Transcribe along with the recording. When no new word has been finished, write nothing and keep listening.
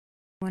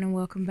And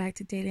welcome back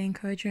to Daily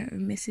Encouragement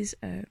with Mrs.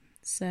 O.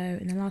 So,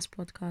 in the last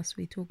podcast,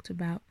 we talked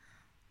about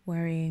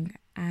worrying,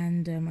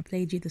 and I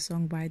played you the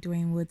song by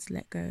Dwayne Woods,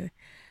 Let Go.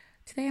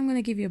 Today, I'm going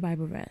to give you a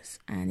Bible verse,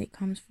 and it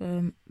comes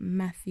from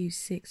Matthew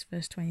 6,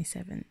 verse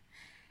 27.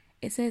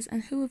 It says,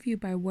 "And who of you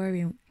by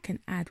worrying can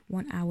add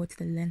 1 hour to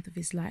the length of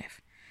his life?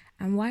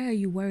 And why are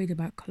you worried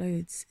about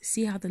clothes?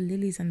 See how the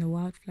lilies and the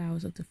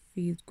wildflowers of the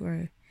field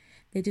grow.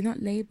 They do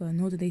not labor,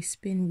 nor do they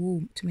spin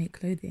wool to make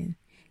clothing.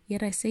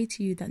 Yet I say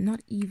to you that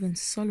not even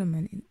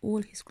Solomon in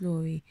all his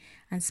glory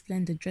and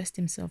splendor dressed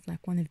himself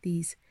like one of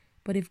these.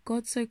 But if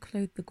God so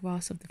clothed the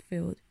grass of the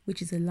field,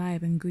 which is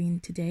alive and green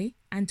today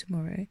and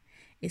tomorrow,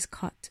 is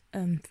cut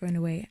and thrown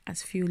away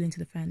as fuel into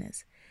the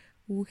furnace,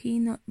 will he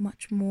not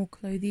much more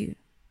clothe you,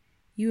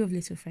 you of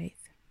little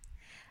faith?"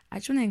 I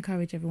just want to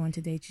encourage everyone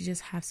today to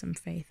just have some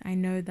faith. I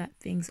know that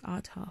things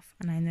are tough,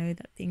 and I know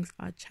that things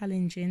are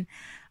challenging.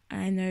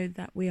 I know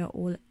that we are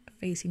all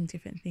facing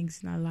different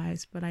things in our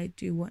lives, but I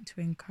do want to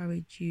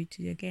encourage you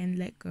to again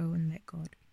let go and let God.